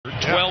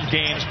12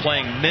 games,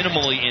 playing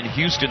minimally in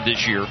Houston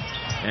this year,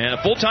 and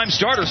a full-time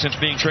starter since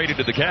being traded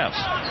to the Cavs.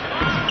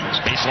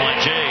 Baseline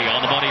J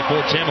on the money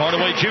for Tim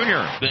Hardaway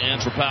Jr. The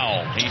end for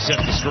Powell. He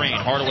sets the screen.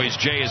 Hardaway's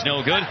J is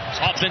no good.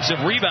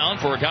 Offensive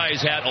rebound for a guy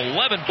who's had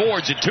 11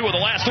 boards in 2 of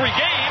the last 3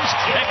 games.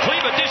 And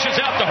Cleveland dishes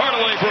out to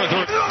Hardaway for a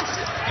 3.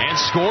 And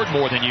scored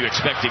more than you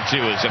expect him to.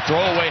 As a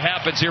throwaway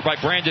happens here by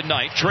Brandon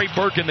Knight. Trey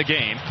Burke in the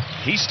game.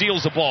 He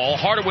steals the ball.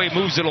 Hardaway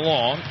moves it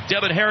along.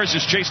 Devin Harris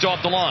is chased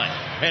off the line.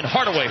 And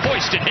Hardaway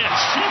hoists and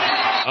hits.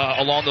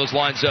 Along those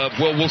lines of,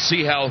 well, we'll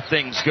see how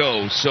things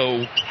go.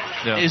 So,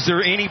 is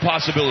there any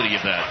possibility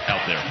of that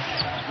out there?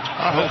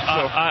 I hope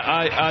so.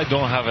 I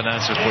don't have an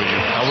answer for you.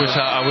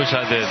 I wish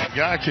I did. The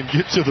guy can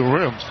get to the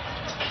rim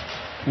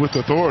with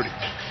authority.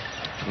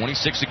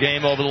 26 a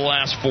game over the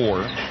last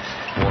 4.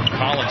 For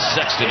Colin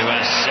Sexton, who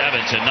has 7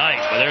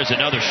 tonight. But there's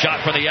another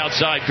shot from the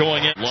outside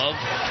going in. Love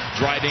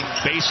driving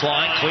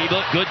baseline.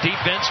 Cleveland, good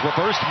defense.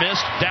 Reversed,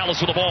 missed. Dallas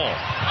with the ball.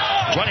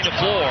 Running the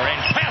floor and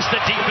past the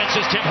defense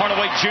is Tim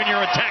Hardaway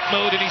Jr. Attack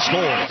mode, and he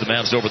scores. The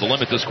Mavs over the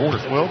limit this quarter.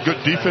 Well,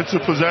 good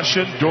defensive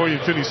possession. Dorian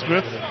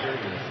Finney-Smith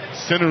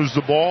centers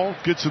the ball,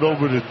 gets it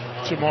over to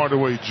Tim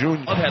Hardaway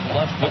Jr. Love had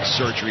left foot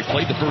surgery,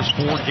 played the first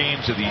 4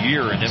 games of the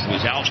year, and then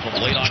was out from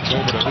late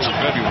October to early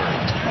February.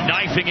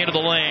 Knifing into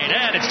the lane,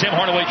 and it's Tim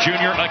Hardaway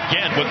Jr.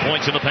 again with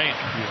points in the paint.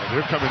 Yeah,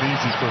 they're coming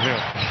easy for him.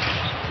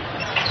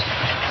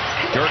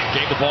 Dirk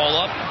gave the ball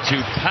up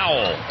to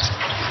Powell.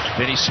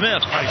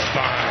 Finney-Smith. Nice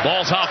find.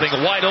 Ball's hopping,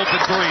 a wide open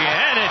 3,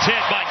 and it's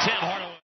hit by Tim Hardaway.